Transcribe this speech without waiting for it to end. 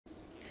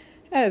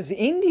As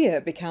India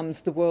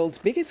becomes the world's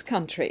biggest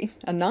country,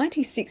 a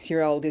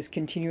 96-year-old is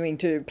continuing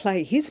to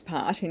play his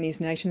part in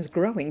his nation's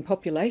growing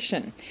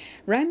population.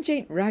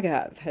 Ramjeet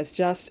Raghav has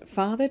just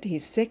fathered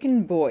his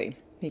second boy.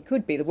 He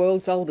could be the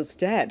world's oldest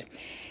dad.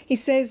 He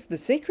says the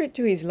secret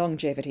to his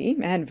longevity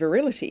and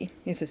virility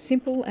is a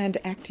simple and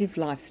active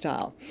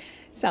lifestyle.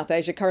 South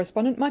Asia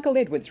correspondent Michael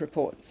Edwards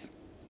reports.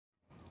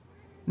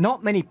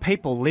 Not many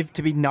people live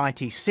to be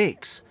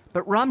 96.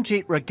 But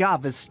Ramjeet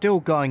Raghav is still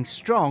going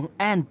strong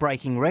and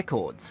breaking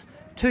records.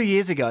 2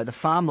 years ago, the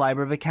farm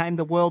labourer became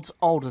the world's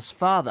oldest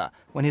father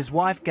when his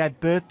wife gave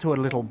birth to a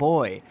little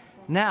boy.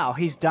 Now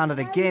he's done it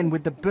again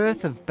with the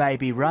birth of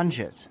baby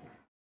Ramjeet.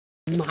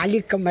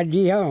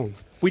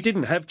 We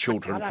didn't have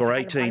children for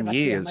 18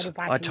 years.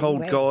 I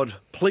told God,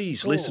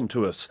 please listen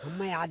to us.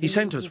 He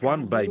sent us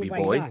one baby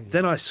boy,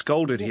 then I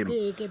scolded him.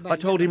 I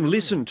told him,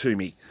 listen to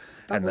me.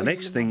 And the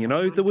next thing you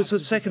know, there was a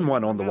second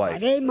one on the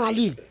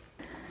way.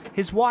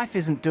 His wife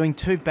isn't doing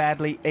too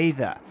badly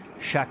either.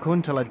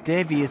 Shakuntala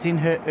Devi is in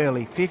her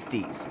early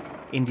 50s.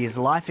 India's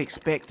life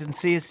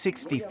expectancy is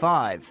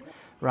 65.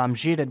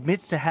 Ramjeet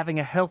admits to having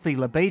a healthy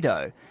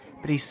libido,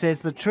 but he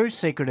says the true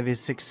secret of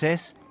his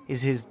success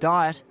is his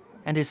diet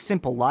and his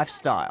simple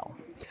lifestyle.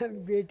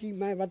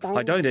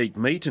 I don't eat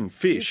meat and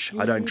fish.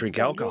 I don't drink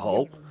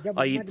alcohol.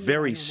 I eat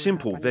very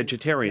simple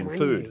vegetarian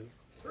food.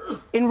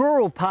 In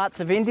rural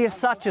parts of India,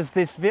 such as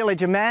this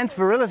village, a man's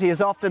virility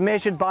is often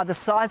measured by the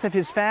size of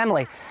his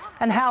family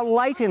and how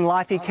late in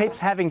life he keeps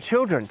having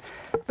children.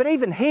 But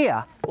even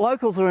here,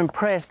 locals are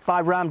impressed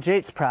by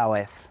Ramjeet's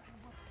prowess.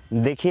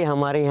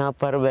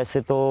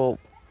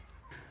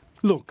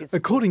 Look,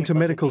 according to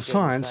medical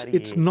science,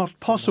 it's not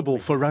possible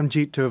for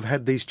Ramjeet to have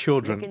had these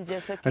children.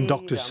 And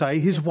doctors say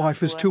his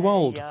wife is too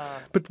old.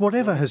 But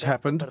whatever has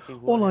happened,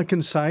 all I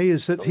can say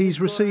is that he's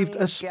received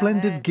a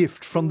splendid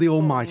gift from the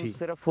Almighty.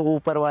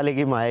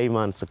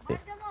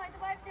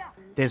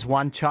 There's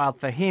one child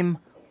for him,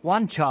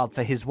 one child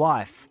for his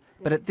wife.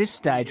 But at this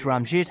stage,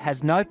 Ramjeet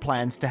has no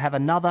plans to have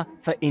another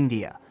for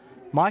India.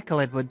 Michael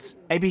Edwards,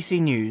 ABC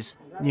News,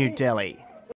 New Delhi.